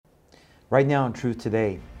Right now in Truth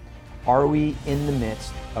Today, are we in the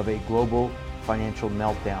midst of a global financial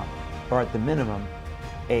meltdown, or at the minimum,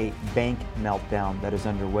 a bank meltdown that is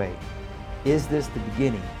underway? Is this the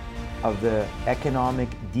beginning of the economic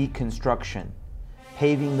deconstruction,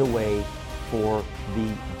 paving the way for the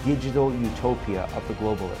digital utopia of the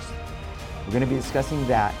globalists? We're going to be discussing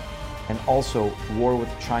that, and also war with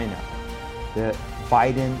China, the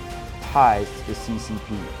Biden ties to the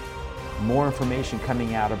CCP. More information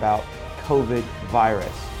coming out about COVID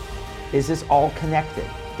virus. Is this all connected?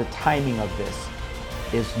 The timing of this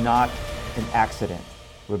is not an accident.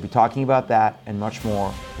 We'll be talking about that and much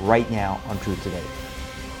more right now on Truth Today.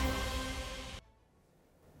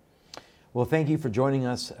 Well, thank you for joining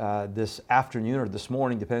us this afternoon or this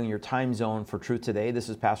morning, depending on your time zone, for Truth Today. This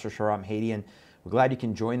is Pastor Shahram Hadian. We're glad you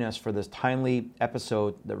can join us for this timely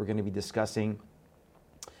episode that we're going to be discussing.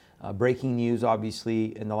 Breaking news,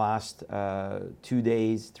 obviously, in the last 2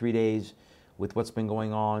 days, 3 days, with what's been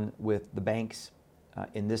going on with the banks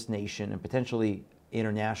in this nation and potentially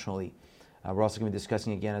internationally. We're also going to be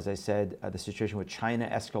discussing again, as I said, the situation with China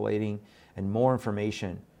escalating, and more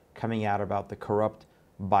information coming out about the corrupt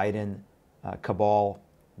Biden cabal,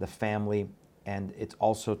 the family, and it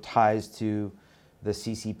also ties to the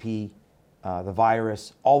CCP, the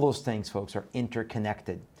virus. All those things, folks, are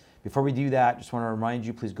interconnected. Before we do that, just want to remind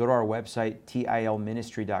you, please go to our website,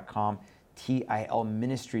 tilministry.com,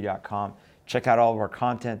 tilministry.com. Check out all of our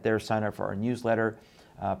content there. Sign up for our newsletter.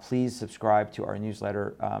 Please subscribe to our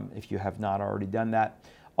newsletter if you have not already done that.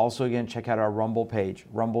 Also, again, check out our Rumble page,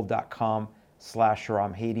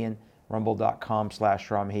 rumble.com/ShahramHadian,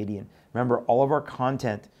 rumble.com/ShahramHadian. Remember, all of our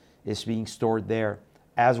content is being stored there,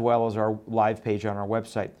 as well as our live page on our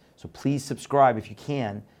website. So please subscribe if you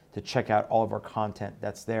can to check out all of our content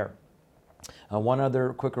that's there. One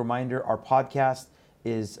other quick reminder, our podcast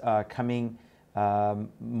is coming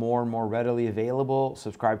more and more readily available.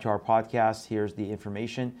 Subscribe to our podcast. Here's the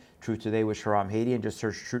information. Truth Today with Shahram Hadian. Just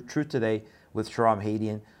search Truth Today with Shahram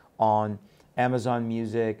Hadian on Amazon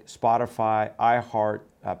Music, Spotify, iHeart,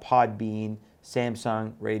 Podbean,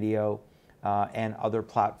 Samsung Radio, and other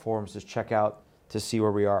platforms. Just check out to see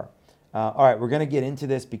where we are. All right, we're going to get into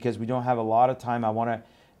this because we don't have a lot of time. I want to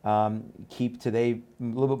keep today a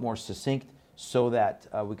little bit more succinct so that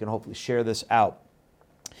we can hopefully share this out.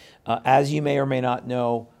 As you may or may not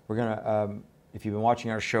know, we're going to, if you've been watching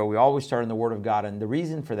our show, we always start in the Word of God. And the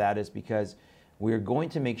reason for that is because we're going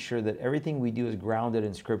to make sure that everything we do is grounded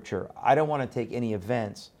in Scripture. I don't want to take any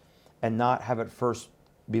events and not have it first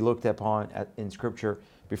be looked upon in Scripture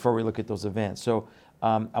before we look at those events. So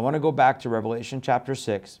I want to go back to Revelation chapter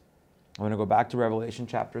 6.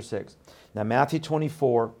 Now, Matthew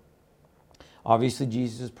 24, obviously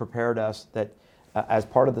Jesus prepared us that as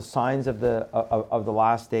part of the signs of the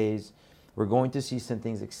last days, we're going to see some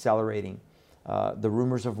things accelerating. The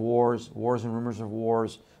rumors of wars and rumors of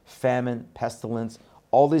wars, famine, pestilence,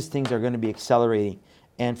 all these things are going to be accelerating.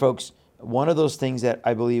 And folks, one of those things that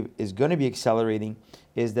I believe is going to be accelerating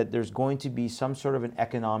is that there's going to be some sort of an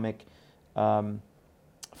economic,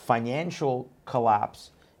 financial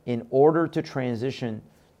collapse in order to transition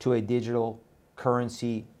to a digital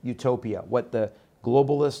currency utopia. What the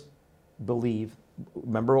globalists believe,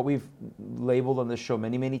 remember what we've labeled on this show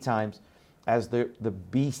many, many times as the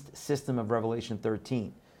beast system of Revelation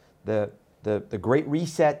 13. The Great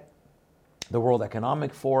Reset, the World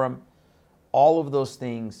Economic Forum, all of those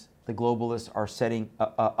things the globalists are setting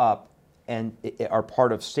up and are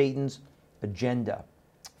part of Satan's agenda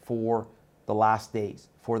for the last days,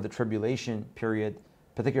 for the tribulation period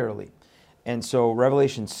particularly. And so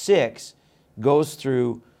Revelation 6 goes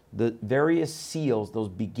through the various seals, those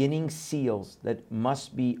beginning seals that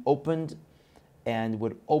must be opened and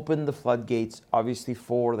would open the floodgates, obviously,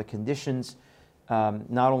 for the conditions,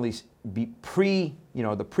 not only be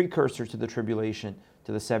the precursor to the tribulation,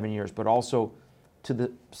 to the 7 years, but also to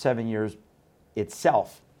the 7 years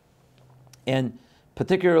itself. And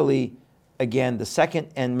particularly, again, the second,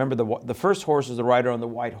 and remember the first horse is the rider on the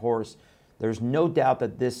white horse. There's no doubt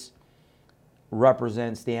that this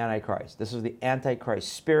represents the Antichrist. This is the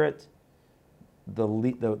Antichrist spirit, the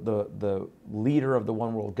leader of the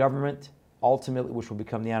one world government, ultimately, which will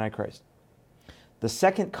become the Antichrist. The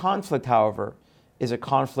second conflict, however, is a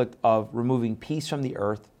conflict of removing peace from the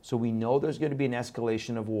earth. So we know there's going to be an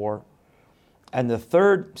escalation of war. And the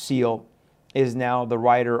third seal is now the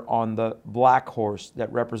rider on the black horse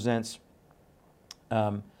that represents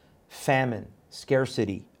famine,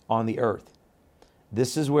 scarcity on the earth.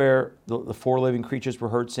 This is where the four living creatures were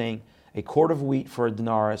heard saying, a quart of wheat for a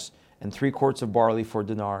denarius and 3 quarts of barley for a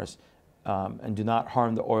denarius, and do not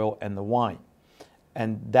harm the oil and the wine.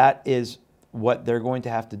 And that is what they're going to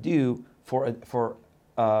have to do for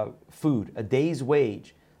food, a day's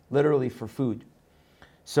wage, literally for food.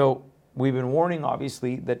 So we've been warning,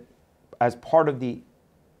 obviously, that as part of the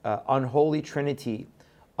unholy trinity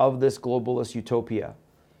of this globalist utopia,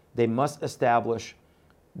 they must establish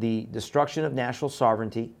the destruction of national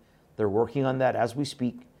sovereignty. They're working on that as we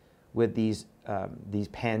speak with these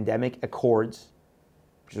pandemic accords,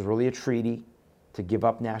 which is really a treaty to give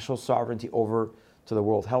up national sovereignty over to the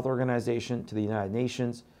World Health Organization, to the United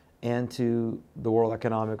Nations, and to the World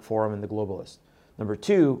Economic Forum and the globalists. Number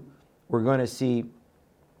two, we're going to see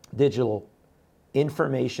digital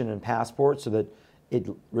information and passports so that it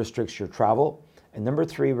restricts your travel. And number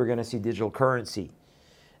three, we're going to see digital currency.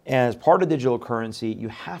 And as part of digital currency, you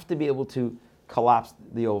have to be able to collapse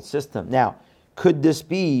the old system. Now, could this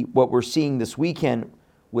be what we're seeing this weekend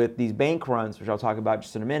with these bank runs, which I'll talk about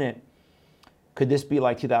just in a minute? Could this be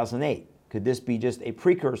like 2008? Could this be just a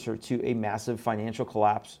precursor to a massive financial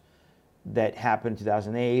collapse that happened in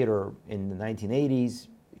 2008 or in the 1980s?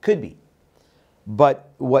 It could be. But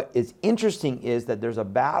what is interesting is that there's a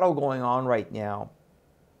battle going on right now,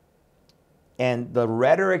 and the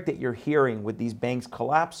rhetoric that you're hearing with these banks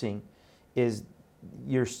collapsing is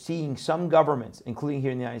you're seeing some governments, including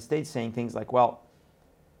here in the United States, saying things like, well,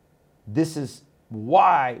 this is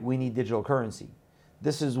why we need digital currency.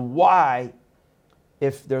 This is why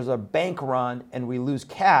if there's a bank run and we lose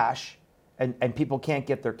cash and people can't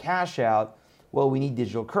get their cash out, well, we need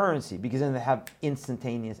digital currency because then they have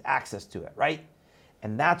instantaneous access to it, right?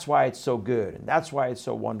 And that's why it's so good, and that's why it's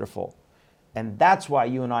so wonderful. And that's why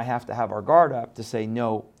you and I have to have our guard up to say,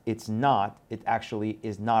 no, it's not. It actually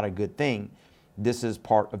is not a good thing. This is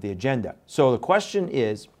part of the agenda. So the question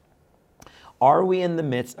is, are we in the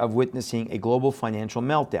midst of witnessing a global financial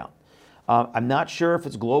meltdown? I'm not sure if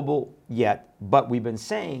it's global yet, but we've been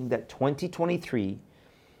saying that 2023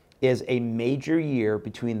 is a major year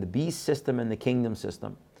between the beast system and the kingdom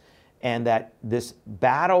system, and that this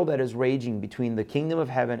battle that is raging between the kingdom of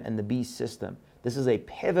heaven and the beast system, this is a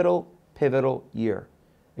pivotal year.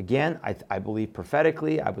 Again, I believe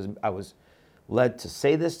prophetically, I was led to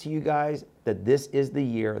say this to you guys, that this is the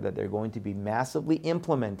year that they're going to be massively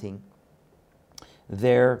implementing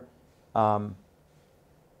their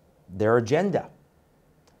agenda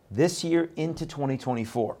this year into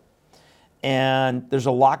 2024. And there's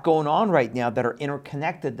a lot going on right now that are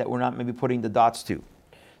interconnected that we're not maybe putting the dots to.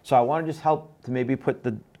 So I want to just help to maybe put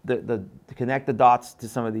to connect the dots to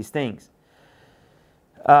some of these things.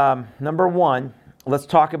 Number one, let's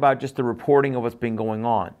talk about just the reporting of what's been going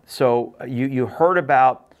on. So you heard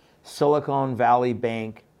about Silicon Valley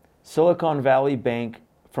Bank. Silicon Valley Bank,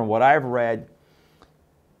 from what I've read,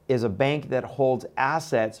 is a bank that holds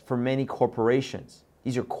assets for many corporations.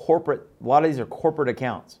 These are corporate, a lot of these are corporate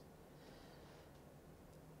accounts.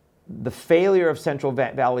 The failure of Central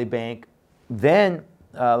Valley Bank, then,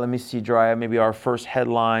 let me see, Dry, maybe our first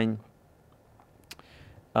headline.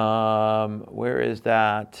 Where is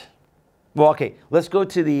that? Well, okay, let's go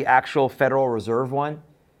to the actual Federal Reserve one.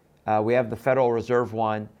 We have the Federal Reserve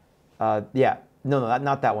one. No,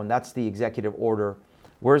 not that one. That's the executive order.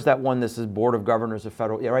 Where's that one? This is Board of Governors of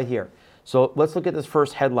Federal, yeah, right here. So let's look at this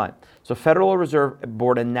first headline. So Federal Reserve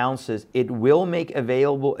Board announces it will make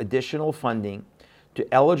available additional funding to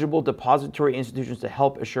eligible depository institutions to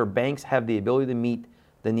help assure banks have the ability to meet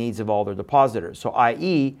the needs of all their depositors. So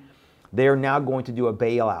i.e., they are now going to do a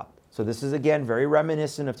bailout. So this is, again, very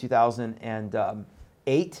reminiscent of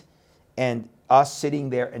 2008 and us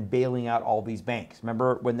sitting there and bailing out all these banks.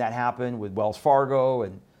 Remember when that happened with Wells Fargo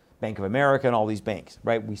and Bank of America and all these banks,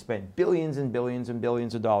 right? We spent billions and billions and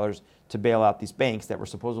billions of dollars to bail out these banks that were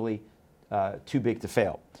supposedly too big to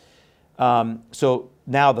fail. So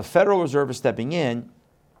now the Federal Reserve is stepping in,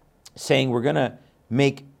 saying we're going to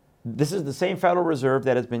make, this is the same Federal Reserve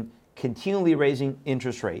that has been continually raising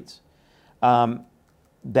interest rates,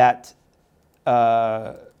 that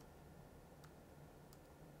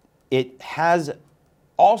it has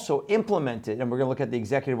also implemented, and we're going to look at the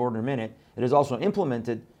executive order in a minute, it has also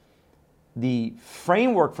implemented the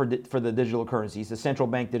framework for the digital currencies, the central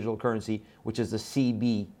bank digital currency, which is the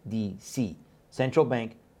CBDC, central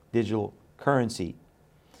bank digital currency.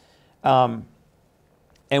 And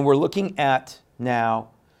we're looking at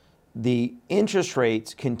now the interest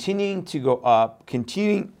rates continuing to go up,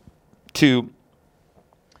 continuing to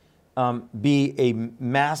be a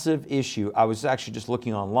massive issue. I was actually just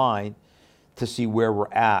looking online to see where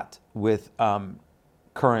we're at with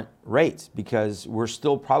current rates, because we're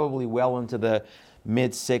still probably well into the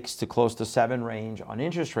mid 6 to close to 7 range on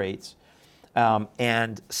interest rates.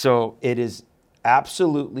 And so it is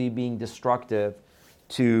absolutely being destructive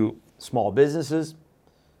to small businesses,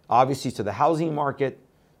 obviously to the housing market,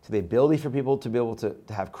 to the ability for people to be able to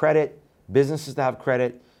have credit, businesses to have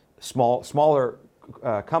credit, smaller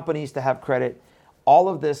companies to have credit. All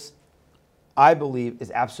of this, I believe,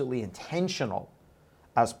 is absolutely intentional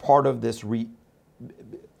as part of this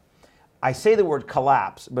I say the word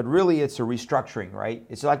collapse, but really it's a restructuring, right?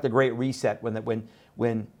 It's like the Great Reset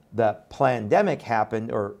when the pandemic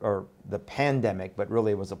happened, or the pandemic, but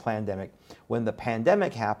really it was a pandemic. When the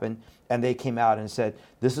pandemic happened and they came out and said,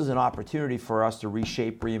 this is an opportunity for us to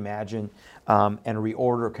reshape, reimagine, and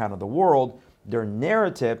reorder kind of the world, their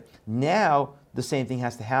narrative, now the same thing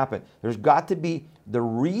has to happen. There's got to be the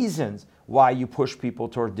reasons why you push people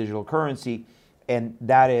towards digital currency, and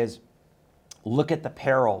that is, look at the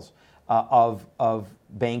perils of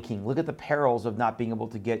banking. Look at the perils of not being able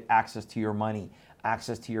to get access to your money,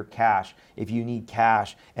 access to your cash. If you need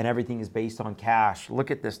cash and everything is based on cash.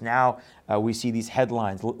 Look at this now. We see these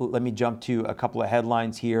headlines. Let me jump to a couple of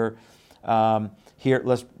headlines here.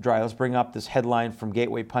 Let's bring up this headline from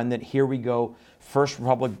Gateway Pundit. Here we go. First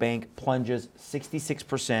Republic Bank plunges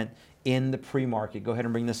 66% in the pre-market. Go ahead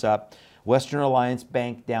and bring this up. Western Alliance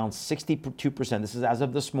Bank down 62%. This is as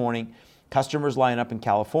of this morning. Customers line up in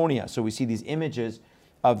California. So we see these images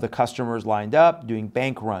of the customers lined up doing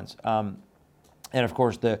bank runs. And of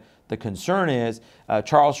course, the concern is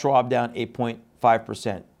Charles Schwab down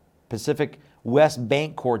 8.5%. Pacific West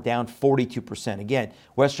Bancorp down 42%. Again,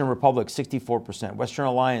 Western Republic 64%. Western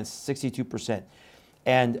Alliance 62%.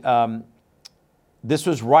 And this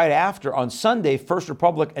was right after, on Sunday, First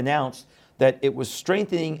Republic announced that it was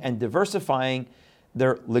strengthening and diversifying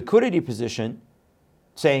their liquidity position,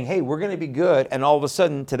 saying, hey, we're going to be good. And all of a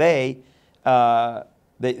sudden today,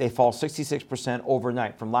 they fall 66%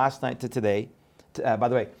 overnight from last night to today. By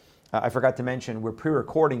the way, I forgot to mention, we're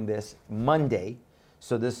pre-recording this Monday.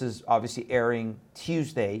 So this is obviously airing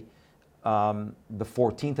Tuesday, the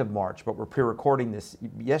 14th of March. But we're pre-recording this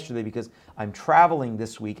yesterday because I'm traveling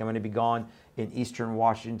this week. I'm going to be gone in Eastern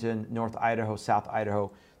Washington, North Idaho, South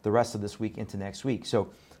Idaho, the rest of this week into next week.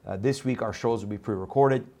 So this week our shows will be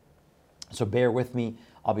pre-recorded. So bear with me.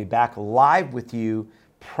 I'll be back live with you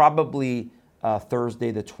probably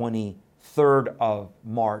Thursday, the 23rd of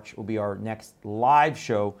March will be our next live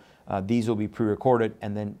show. These will be pre-recorded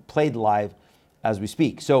and then played live as we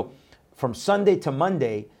speak. So from Sunday to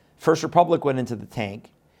Monday, First Republic went into the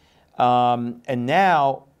tank. And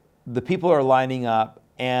now the people are lining up,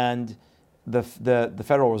 and the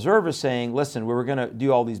Federal Reserve is saying, listen, we were going to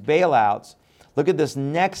do all these bailouts. Look at this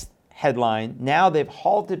next headline. Now they've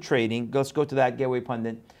halted trading. Let's go to that Gateway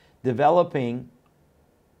Pundit. Developing,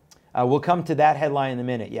 we'll come to that headline in a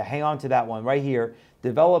minute. Yeah, hang on to that one right here.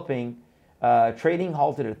 Developing, trading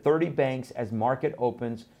halted at 30 banks as market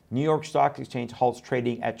opens. New York Stock Exchange halts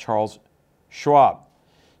trading at Charles Schwab.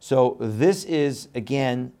 So this is,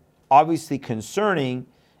 again, obviously concerning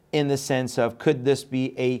in the sense of, could this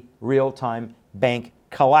be a real-time bank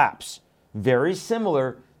collapse? Very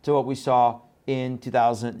similar to what we saw in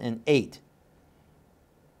 2008.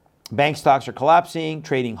 Bank stocks are collapsing,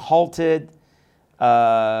 trading halted.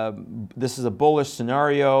 This is a bullish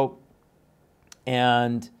scenario.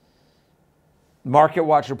 And Market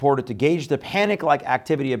Watch reported to gauge the panic-like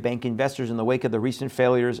activity of bank investors in the wake of the recent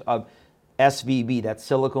failures of SVB, that's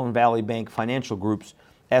Silicon Valley Bank Financial Group's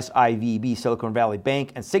SIVB, Silicon Valley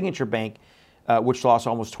Bank, and Signature Bank, which lost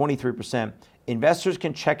almost 23%. Investors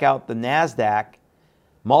can check out the NASDAQ.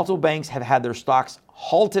 Multiple banks have had their stocks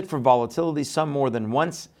halted for volatility, some more than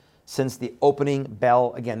once since the opening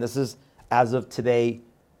bell. Again, this is as of today,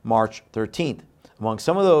 March 13th. Among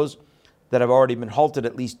some of those that have already been halted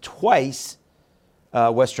at least twice,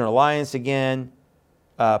 Western Alliance again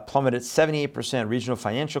plummeted 78%. Regional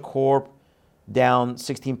Financial Corp down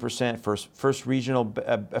 16%.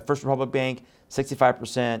 First Republic Bank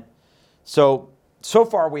 65%. So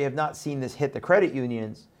far we have not seen this hit the credit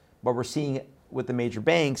unions, but we're seeing it with the major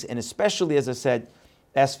banks, and especially, as I said,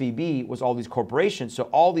 SVB was all these corporations. So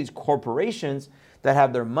all these corporations that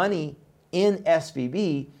have their money in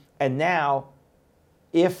SVB, and now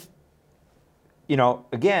if,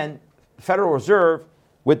 again, Federal Reserve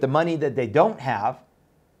with the money that they don't have,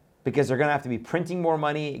 because they're going to have to be printing more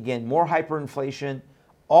money, again, more hyperinflation.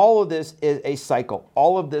 All of this is a cycle.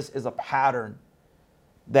 All of this is a pattern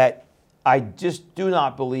that I just do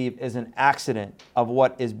not believe is an accident of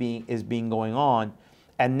what is being going on.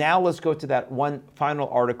 And now let's go to that one final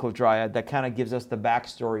article, Dryad, that kind of gives us the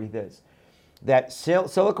backstory of this. That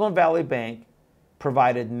Silicon Valley Bank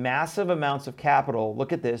provided massive amounts of capital,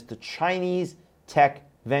 look at this, to Chinese tech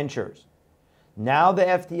ventures. Now the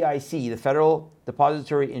FDIC, the Federal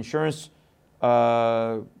Depository Insurance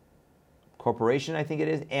Corporation, I think it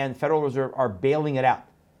is, and Federal Reserve are bailing it out.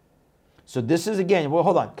 So this is, again, well,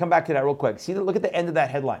 hold on. Come back to that real quick. See, look at the end of that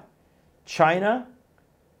headline. China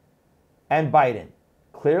and Biden.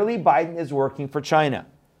 Clearly, Biden is working for China.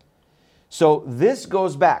 So this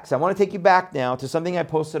goes back. So I want to take you back now to something I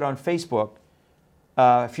posted on Facebook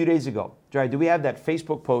a few days ago. Jai, do we have that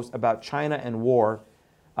Facebook post about China and war?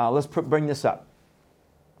 Let's bring this up.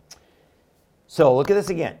 So look at this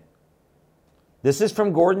again. This is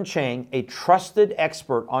from Gordon Chang, a trusted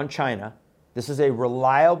expert on China. This is a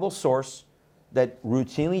reliable source that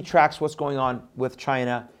routinely tracks what's going on with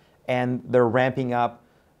China, and they're ramping up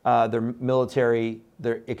their military,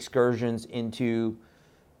 their excursions into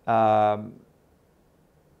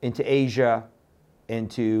Asia,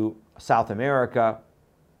 into South America,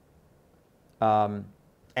 and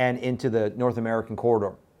into the North American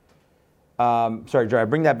corridor. Sorry, Joy,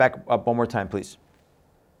 bring that back up one more time, please.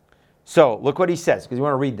 So look what he says, because you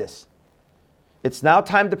want to read this. It's now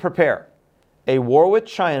time to prepare. A war with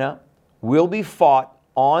China will be fought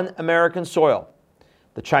on American soil.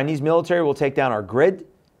 The Chinese military will take down our grid,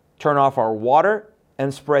 turn off our water,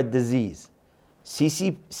 and spread disease.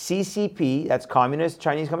 CCP, that's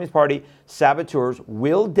Chinese Communist Party, saboteurs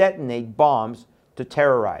will detonate bombs to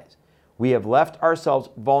terrorize. We have left ourselves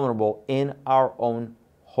vulnerable in our own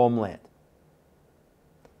homeland.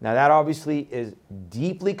 Now that obviously is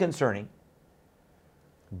deeply concerning,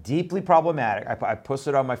 deeply problematic. I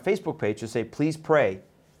posted on my Facebook page to say, please pray.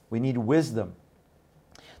 We need wisdom.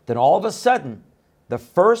 Then all of a sudden, the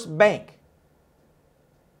first bank,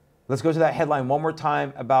 let's go to that headline one more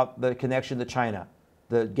time about the connection to China,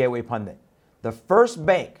 the Gateway Pundit. The first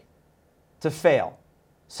bank to fail,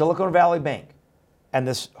 Silicon Valley Bank, and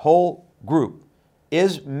this whole group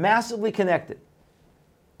is massively connected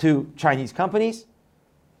to Chinese companies.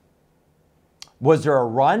 Was there a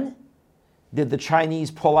run? Did the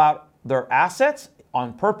Chinese pull out their assets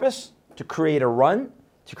on purpose to create a run,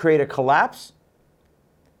 to create a collapse?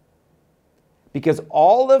 Because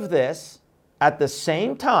all of this at the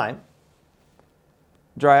same time,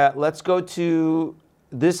 Drya, let's go to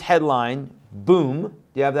this headline, boom.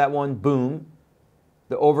 Do you have that one? Boom.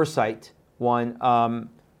 The oversight one.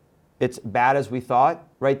 It's bad as we thought.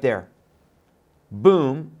 Right there.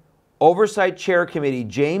 Boom. Oversight Chair Committee,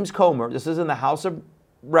 James Comer, this is in the House of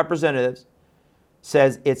Representatives,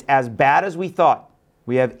 says it's as bad as we thought.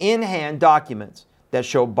 We have in-hand documents that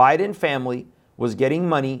show Biden family was getting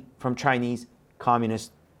money from Chinese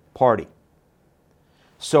Communist Party.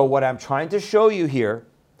 So what I'm trying to show you here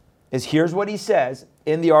is here's what he says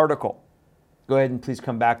in the article. Go ahead and please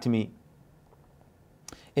come back to me.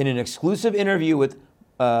 In an exclusive interview with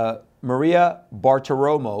Maria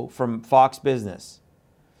Bartiromo from Fox Business,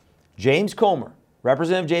 James Comer,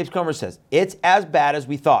 Representative James Comer says, it's as bad as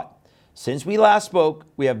we thought. Since we last spoke,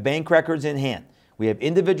 we have bank records in hand. We have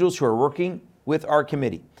individuals who are working with our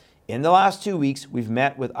committee. In the last 2 weeks, we've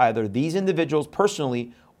met with either these individuals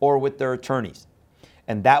personally or with their attorneys.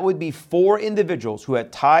 And that would be 4 individuals who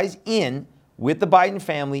had ties in with the Biden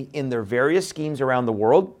family in their various schemes around the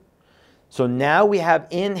world. So now we have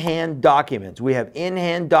in-hand documents. We have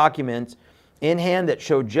in-hand documents in hand that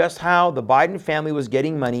show just how the Biden family was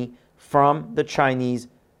getting money from the Chinese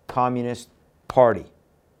Communist Party.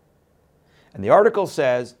 And the article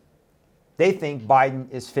says they think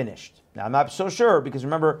Biden is finished. Now, I'm not so sure because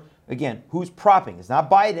remember, again, who's propping? It's not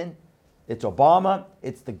Biden. It's Obama.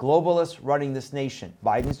 It's the globalists running this nation.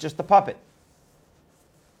 Biden's just a puppet.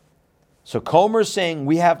 So Comer's saying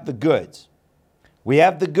we have the goods. We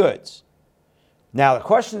have the goods. Now, the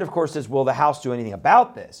question, of course, is will the House do anything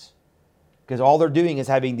about this? Because all they're doing is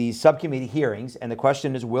having these subcommittee hearings, and the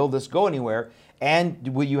question is, will this go anywhere? And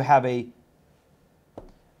will you have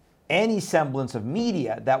any semblance of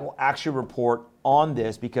media that will actually report on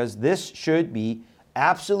this? Because this should be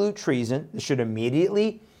absolute treason. This should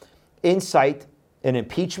immediately incite an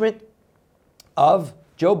impeachment of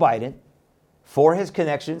Joe Biden for his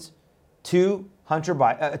connections to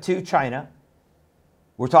to China.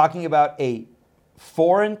 We're talking about a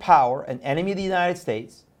foreign power, an enemy of the United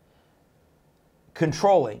States,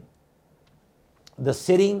 controlling the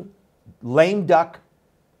sitting lame duck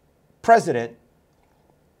president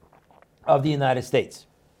of the United States.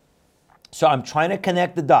 So I'm trying to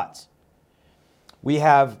connect the dots. We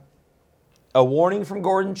have a warning from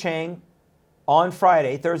Gordon Chang on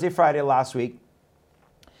Thursday, Friday last week.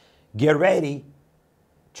 Get ready.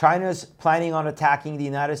 China's planning on attacking the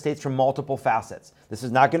United States from multiple facets. This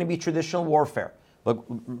is not going to be traditional warfare. Look,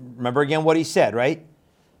 remember again what he said, right?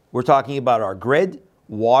 We're talking about our grid,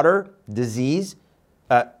 water, disease,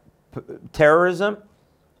 terrorism.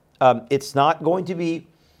 It's not going to be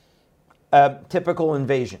a typical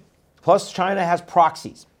invasion. Plus, China has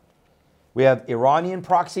proxies. We have Iranian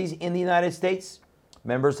proxies in the United States,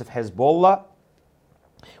 members of Hezbollah.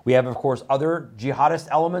 We have, of course, other jihadist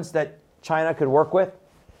elements that China could work with.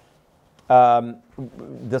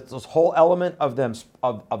 This whole element of them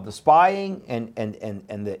of the spying and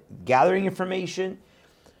the gathering information.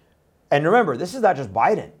 And remember, this is not just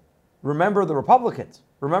Biden. Remember the Republicans.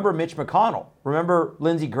 Remember Mitch McConnell. Remember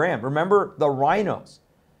Lindsey Graham. Remember the rhinos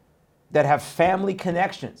that have family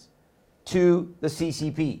connections to the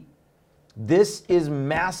CCP. This is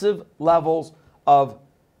massive levels of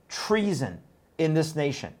treason in this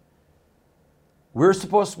nation. We're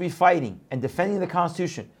supposed to be fighting and defending the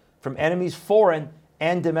Constitution from enemies foreign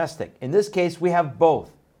and domestic. In this case, we have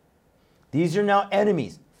both. These are now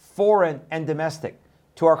enemies, foreign and domestic,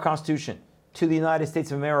 to our Constitution, to the United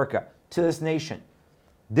States of America, to this nation.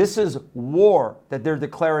 This is war that they're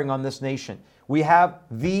declaring on this nation. We have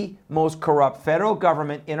the most corrupt federal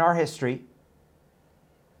government in our history.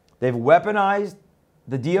 They've weaponized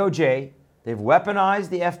the DOJ. They've weaponized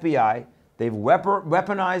the FBI. They've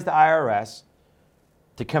weaponized the IRS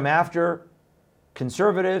to come after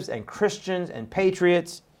conservatives and Christians and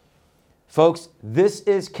patriots. Folks, this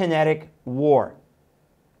is kinetic war.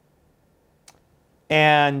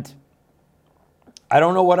 And I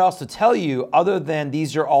don't know what else to tell you other than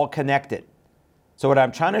these are all connected. So what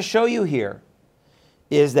I'm trying to show you here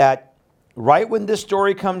is that right when this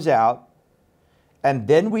story comes out, and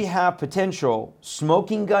then we have potential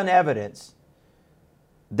smoking gun evidence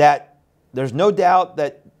that there's no doubt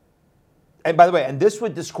that, and by the way, and this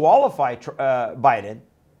would disqualify Biden.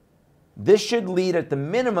 This should lead at the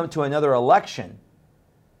minimum to another election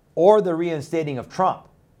or the reinstating of Trump,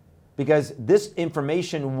 because this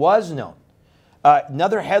information was known.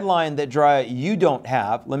 Another headline that you don't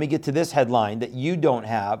have, let me get to this headline that you don't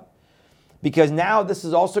have, because now this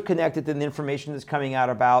is also connected to the information that's coming out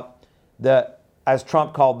about the, as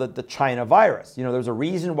Trump called it, the China virus. You know, there's a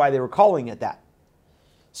reason why they were calling it that.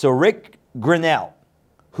 So Rick Grinnell,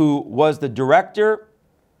 who was the director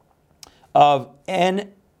of NI,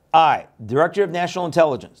 Director of National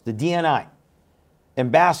Intelligence, the DNI,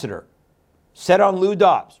 ambassador, said on Lou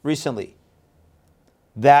Dobbs recently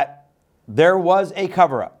that there was a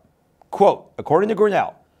cover-up. Quote, according to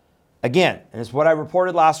Grinnell, again, and it's what I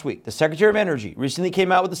reported last week, the Secretary of Energy recently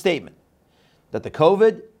came out with a statement that the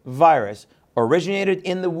COVID virus originated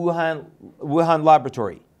in the Wuhan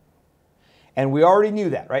laboratory. And we already knew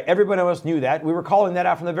that, right? Everybody else knew that. We were calling that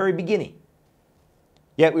out from the very beginning.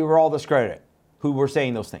 Yet we were all discredited who were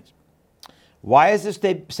saying those things. Why is this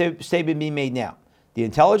statement being made now? The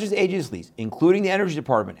intelligence agencies, including the Energy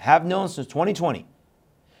Department, have known since 2020,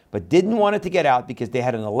 but didn't want it to get out because they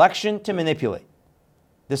had an election to manipulate.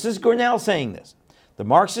 This is Grinnell saying this. The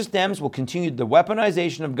Marxist Dems will continue the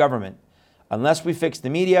weaponization of government unless we fix the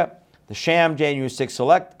media. The sham January 6th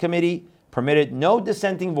Select Committee permitted no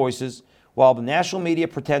dissenting voices, while the national media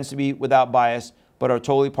pretends to be without bias but are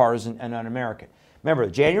totally partisan and un-American. Remember,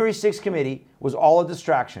 the January 6th Committee was all a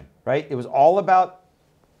distraction, right? It was all about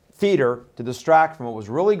theater to distract from what was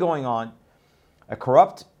really going on. A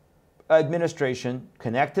corrupt administration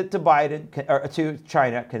connected to Biden, or to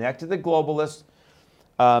China, connected to the globalists,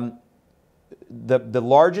 the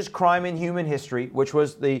largest crime in human history, which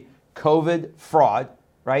was the COVID fraud,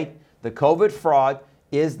 right? The COVID fraud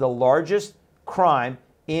is the largest crime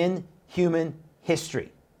in human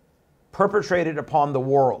history, perpetrated upon the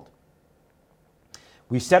world.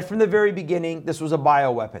 We said from the very beginning this was a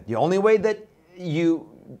bioweapon. The only way that you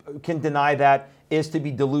can deny that is to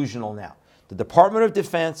be delusional now. The Department of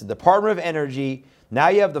Defense, the Department of Energy, now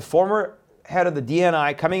you have the former head of the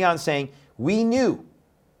DNI coming out and saying, we knew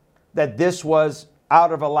that this was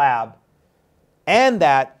out of a lab, and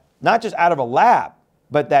that, not just out of a lab,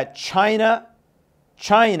 but that China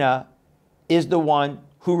is the one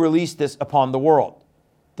who released this upon the world.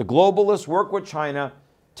 The globalists work with China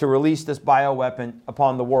to release this bioweapon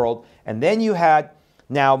upon the world. And then you had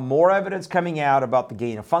now more evidence coming out about the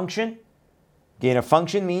gain of function. Gain of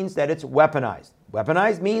function means that it's weaponized.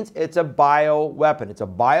 Weaponized means it's a bioweapon. It's a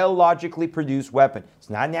biologically produced weapon. It's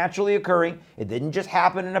not naturally occurring. It didn't just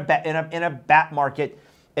happen in a bat market,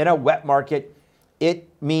 in a wet market. It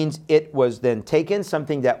means it was then taken,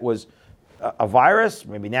 something that was a virus,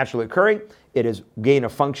 maybe naturally occurring. It is gain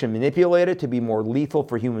of function manipulated to be more lethal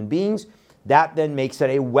for human beings. That then makes it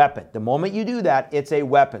a weapon. The moment you do that, it's a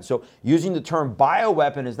weapon. So using the term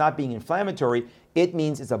bioweapon is not being inflammatory. It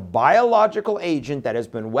means it's a biological agent that has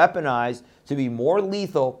been weaponized to be more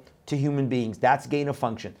lethal to human beings. That's gain of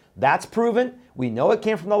function. That's proven. We know it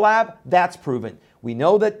came from the lab. That's proven. We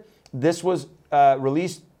know that this was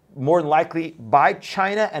released more than likely by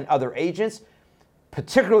China and other agents.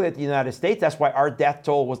 particularly at the United States. That's why our death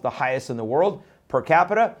toll was the highest in the world per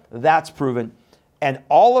capita. That's proven. And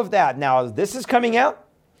all of that, now as this is coming out,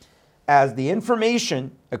 as the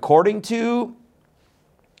information, according to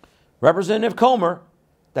Representative Comer,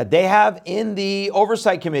 that they have in the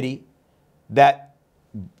Oversight Committee, that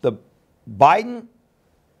the Biden,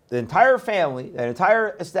 the entire family, that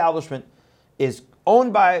entire establishment is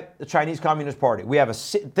owned by the Chinese Communist Party. We have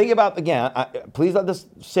think about, again, please let this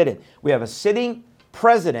sit in. We have a sitting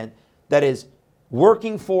president that is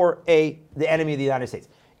working for the enemy of the United States.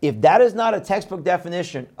 If that is not a textbook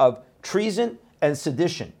definition of treason and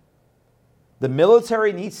sedition, the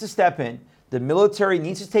military needs to step in. The military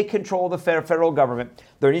needs to take control of the federal government.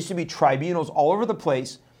 There needs to be tribunals all over the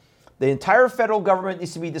place. The entire federal government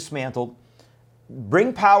needs to be dismantled.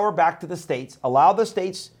 Bring power back to the states. Allow the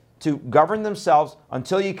states to govern themselves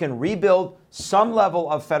until you can rebuild some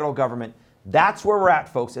level of federal government. That's where we're at,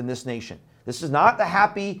 folks, in this nation. This is not the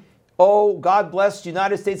happy, oh, God bless the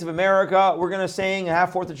United States of America, we're going to sing and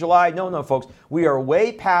have 4th of July. No, folks. We are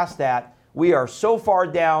way past that. We are so far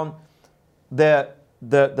down the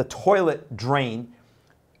toilet drain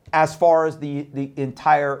as far as the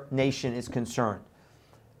entire nation is concerned.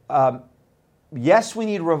 Yes, we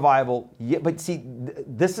need revival, but see,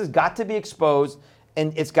 this has got to be exposed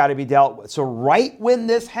and it's got to be dealt with. So right when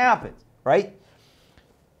this happens, right,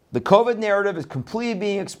 the COVID narrative is completely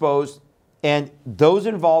being exposed and those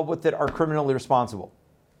involved with it are criminally responsible.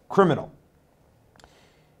 Criminal.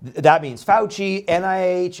 That means Fauci,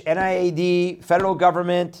 NIH, NIAID, federal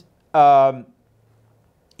government, even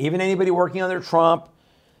anybody working under Trump,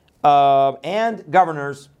 and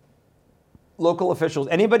governors, local officials,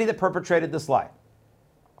 anybody that perpetrated this lie.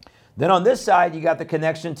 Then on this side, you got the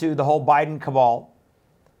connection to the whole Biden cabal,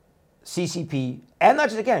 CCP, and not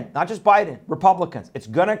just Biden, Republicans. It's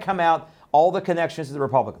going to come out, all the connections to the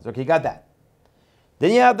Republicans. Okay, you got that.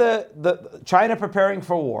 Then you have the China preparing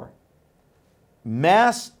for war,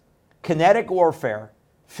 mass kinetic warfare,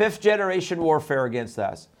 5th generation warfare against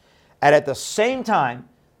us. And at the same time,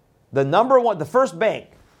 the first bank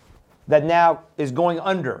that now is going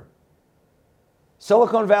under,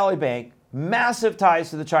 Silicon Valley Bank, massive ties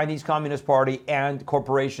to the Chinese Communist Party and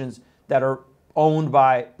corporations that are owned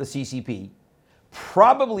by the CCP,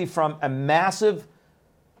 probably from a massive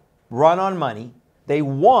run on money.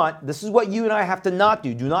 This is what you and I have to not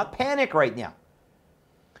do. Do not panic right now.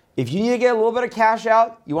 If you need to get a little bit of cash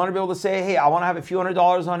out, you want to be able to say, hey, I want to have a few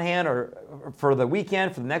 $100s on hand or for the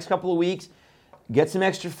weekend, for the next couple of weeks, get some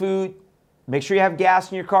extra food, make sure you have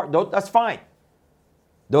gas in your car. That's fine.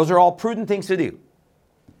 Those are all prudent things to do.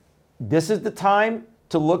 This is the time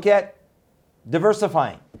to look at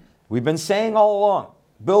diversifying. We've been saying all along,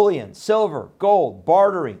 bullion, silver, gold,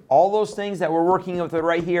 bartering, all those things that we're working with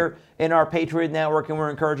right here in our Patriot Network and we're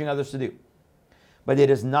encouraging others to do. But it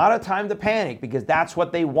is not a time to panic because that's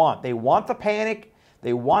what they want. They want the panic.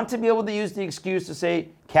 They want to be able to use the excuse to say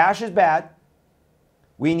cash is bad.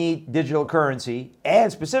 We need digital currency.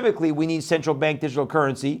 And specifically, we need central bank digital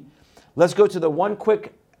currency. Let's go to the one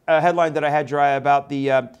quick headline that I had, Jariah, about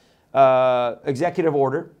the executive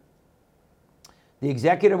order. The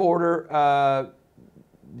executive order,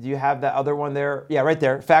 do you have that other one there? Yeah, right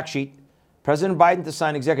there, fact sheet. President Biden to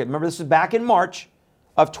sign executive. Remember, this is back in March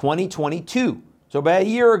of 2022. So about a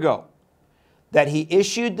year ago, that he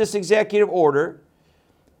issued this executive order,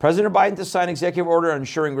 President Biden to sign executive order on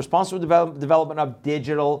ensuring responsible development of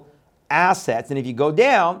digital assets. And if you go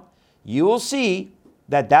down, you will see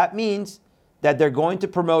that that means that they're going to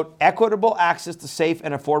promote equitable access to safe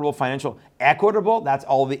and affordable financial. Equitable, that's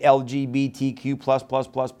all the LGBTQ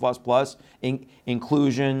plus,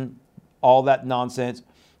 inclusion, all that nonsense.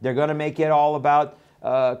 They're going to make it all about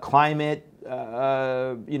climate,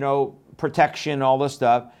 protection, all this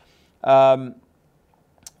stuff.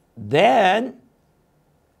 Then,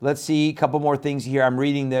 let's see, a couple more things here. I'm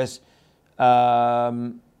reading this.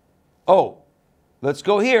 Let's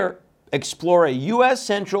go here. Explore a U.S.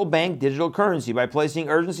 central bank digital currency by placing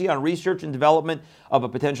urgency on research and development of a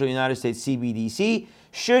potential United States CBDC.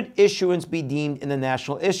 Should issuance be deemed in the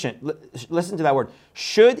national interest? Listen to that word.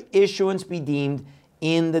 Should issuance be deemed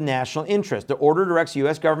in the national interest? The order directs the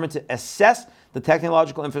U.S. government to assess the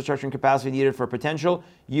technological infrastructure and capacity needed for a potential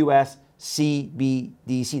U.S.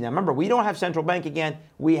 CBDC. Now remember, we don't have central bank again.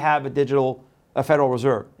 We have a Federal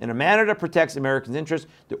Reserve. In a manner that protects Americans' interests,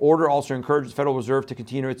 the order also encourages the Federal Reserve to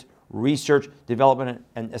continue its research, development,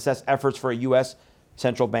 and assess efforts for a U.S.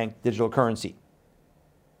 central bank digital currency.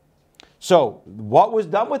 So what was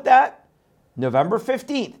done with that? November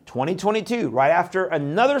 15th, 2022, right after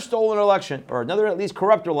another stolen election, or another at least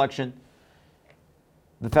corrupt election,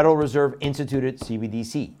 the Federal Reserve instituted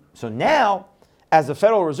CBDC. So now, as the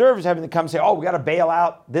Federal Reserve is having to come say, oh, we got to bail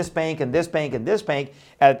out this bank and this bank and this bank,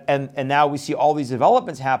 and now we see all these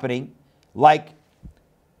developments happening, like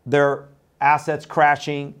their assets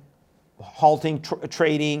crashing, halting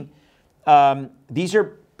trading. These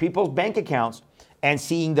are people's bank accounts, and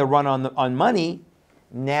seeing the run on money,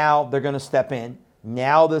 now they're going to step in.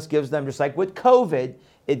 Now this gives them, just like with COVID,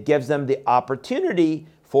 it gives them the opportunity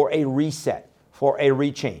for a reset, for a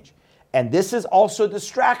rechange. And this is also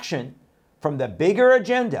distraction from the bigger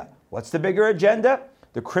agenda. What's the bigger agenda?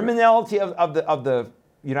 The criminality of the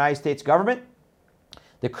United States government,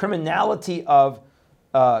 the criminality of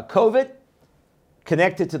COVID,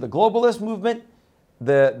 connected to the globalist movement,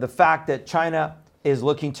 the fact that China is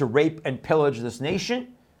looking to rape and pillage this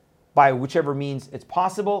nation by whichever means it's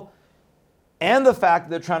possible, and the fact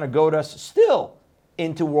that they're trying to goad us still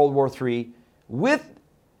into World War III with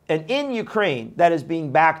and in Ukraine that is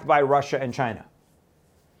being backed by Russia and China.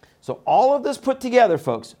 So all of this put together,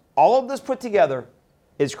 folks, all of this put together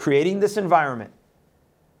is creating this environment.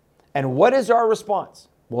 And what is our response?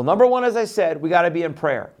 Well, number one, as I said, we got to be in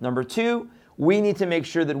prayer. Number two, we need to make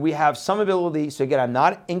sure that we have some ability. So again, I'm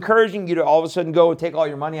not encouraging you to all of a sudden go and take all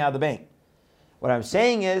your money out of the bank. What I'm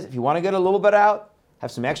saying is, if you want to get a little bit out,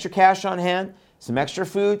 have some extra cash on hand, some extra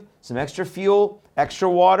food, some extra fuel, extra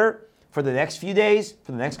water for the next few days,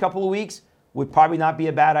 for the next couple of weeks, would probably not be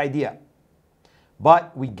a bad idea.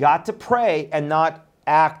 But we got to pray and not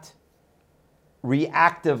act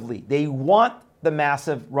reactively. They want the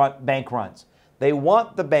massive bank runs. They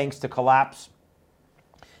want the banks to collapse,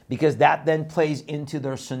 because that then plays into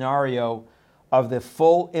their scenario of the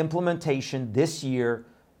full implementation this year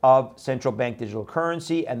of central bank digital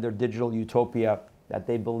currency and their digital utopia that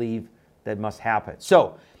they believe that must happen.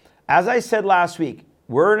 So, as I said last week,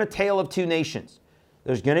 we're in a tale of two nations.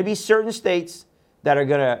 There's going to be certain states that are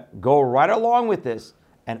going to go right along with this,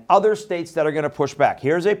 and other states that are going to push back.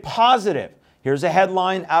 Here's a positive. Here's a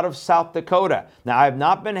headline out of South Dakota. Now, I have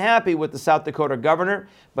not been happy with the South Dakota governor,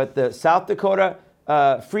 but the South Dakota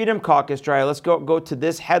Freedom Caucus, let's go to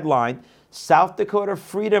this headline. South Dakota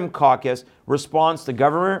Freedom Caucus responds to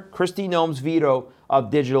Governor Kristi Noem's veto of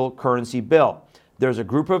digital currency bill. There's a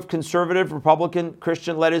group of conservative Republican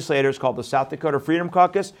Christian legislators called the South Dakota Freedom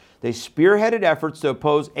Caucus. They spearheaded efforts to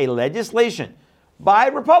oppose a legislation by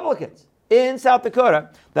Republicans in South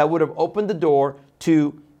Dakota that would have opened the door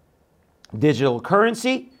to digital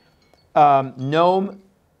currency. Noem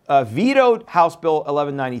vetoed House Bill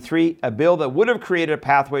 1193, a bill that would have created a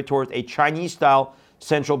pathway towards a Chinese-style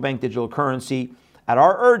central bank digital currency. At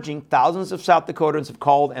our urging, thousands of South Dakotans have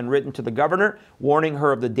called and written to the governor, warning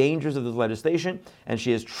her of the dangers of this legislation, and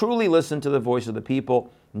she has truly listened to the voice of the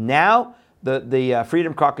people. Now, the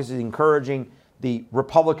Freedom Caucus is encouraging the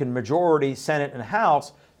Republican majority, Senate and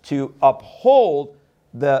House, to uphold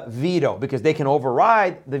the veto, because they can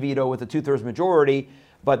override the veto with a 2/3 majority,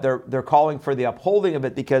 but they're calling for the upholding of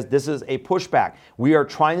it because this is a pushback. We are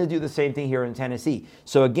trying to do the same thing here in Tennessee.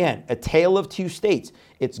 So again, a tale of two states.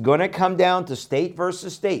 It's going to come down to state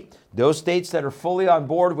versus state. Those states that are fully on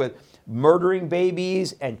board with murdering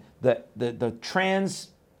babies and the trans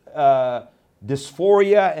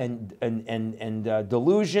dysphoria and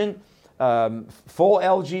delusion, full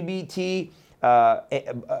LGBT,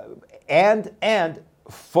 and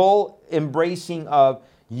full embracing of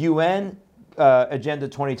UN Agenda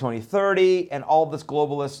 2020-30 and all this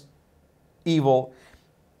globalist evil.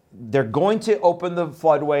 They're going to open the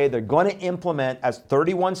floodway. They're going to implement, as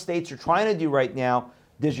 31 states are trying to do right now,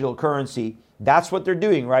 digital currency. That's what they're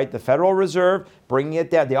doing, right? The Federal Reserve bringing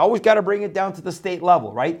it down. They always got to bring it down to the state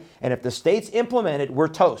level, right? And if the states implement it, we're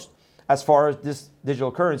toast as far as this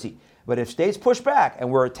digital currency. But if states push back,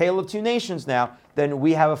 and we're a tale of two nations now, then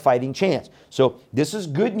we have a fighting chance. So this is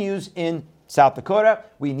good news in South Dakota.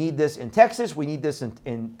 We need this in Texas. We need this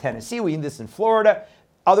in Tennessee. We need this in Florida.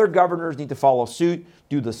 Other governors need to follow suit,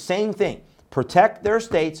 do the same thing. Protect their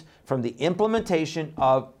states from the implementation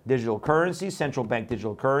of digital currency, central bank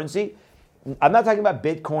digital currency. I'm not talking about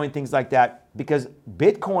Bitcoin, things like that, because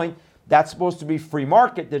Bitcoin, that's supposed to be free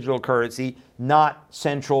market digital currency, not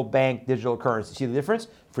central bank digital currency. See the difference?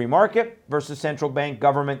 Free market versus central bank,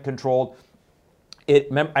 government controlled.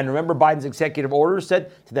 And remember, Biden's executive order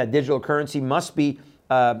said that digital currency must be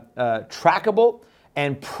trackable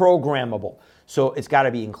and programmable. So it's got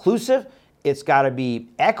to be inclusive. It's got to be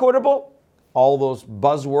equitable. All those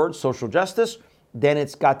buzzwords, social justice. Then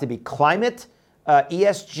it's got to be climate,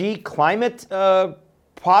 ESG, climate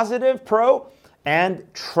positive, pro, and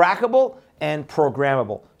trackable and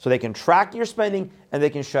programmable. So they can track your spending and they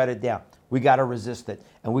can shut it down. We got to resist it,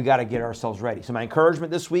 and we got to get ourselves ready. So my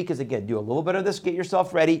encouragement this week is, again, do a little bit of this, get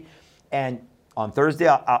yourself ready, and On Thursday,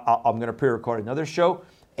 I'm going to pre-record another show,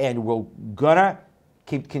 and we're going to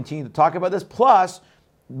continue to talk about this. Plus,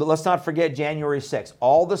 but let's not forget January 6th.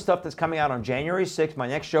 All the stuff that's coming out on January 6th, my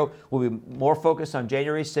next show will be more focused on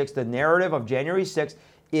January 6th. The narrative of January 6th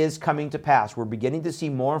is coming to pass. We're beginning to see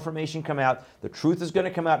more information come out. The truth is going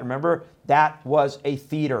to come out. Remember, that was a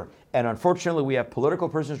theater. And unfortunately, we have political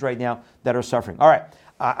prisoners right now that are suffering. All right,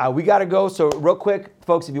 we got to go. So real quick,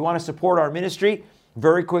 folks, if you want to support our ministry,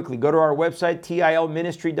 very quickly, go to our website,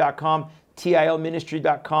 tilministry.com,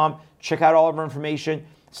 tilministry.com. Check out all of our information.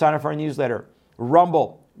 Sign up for our newsletter.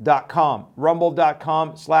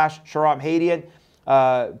 rumble.com/Shahram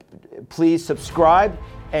Hadian. Please subscribe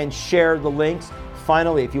and share the links.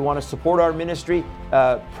 Finally, if you want to support our ministry,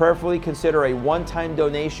 prayerfully consider a one-time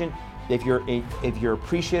donation. If you're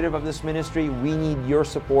appreciative of this ministry, we need your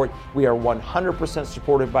support. We are 100%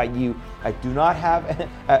 supported by you. I do not have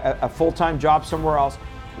a full-time job somewhere else.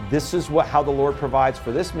 This is how the Lord provides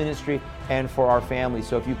for this ministry and for our family.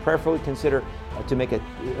 So if you prayerfully consider to make a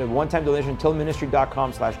one-time donation,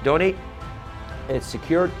 tilministry.com/donate. It's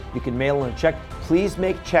secured. You can mail in a check. Please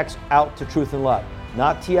make checks out to Truth and Love,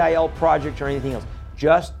 not TIL Project or anything else.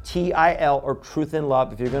 Just TIL or Truth and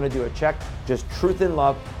Love. If you're going to do a check, just Truth and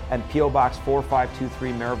Love, and P.O. Box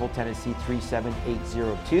 4523, Maryville, Tennessee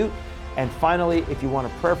 37802. And finally, if you want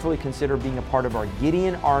to prayerfully consider being a part of our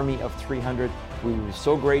Gideon Army of 300, we would be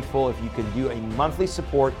so grateful if you can do a monthly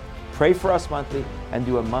support, pray for us monthly, and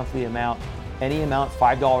do a monthly amount, any amount,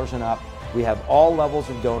 $5 and up. We have all levels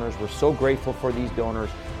of donors. We're so grateful for these donors.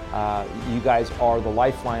 You guys are the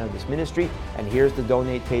lifeline of this ministry. And here's the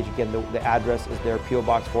donate page. Again, the address is there, P.O.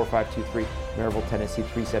 Box 4523, Maryville, Tennessee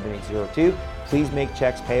 37802. Please make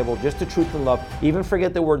checks payable just to Truth and Love. Even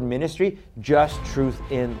forget the word ministry, just Truth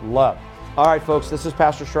in Love. All right, folks, this is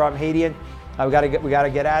Pastor Shahram Hadian. We got to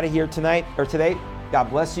get out of here tonight or today. God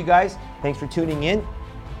bless you guys. Thanks for tuning in.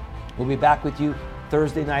 We'll be back with you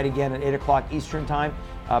Thursday night again at 8 o'clock Eastern Time.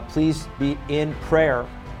 Please be in prayer.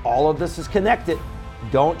 All of this is connected.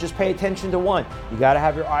 Don't just pay attention to one. You got to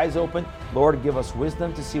have your eyes open. Lord, give us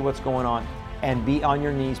wisdom to see what's going on, and be on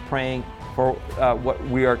your knees praying for what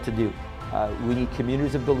we are to do. We need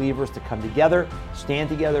communities of believers to come together, stand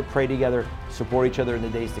together, pray together, support each other in the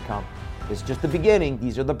days to come. It's just the beginning.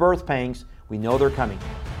 These are the birth pangs. We know they're coming.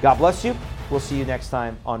 God bless you. We'll see you next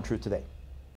time on Truth Today.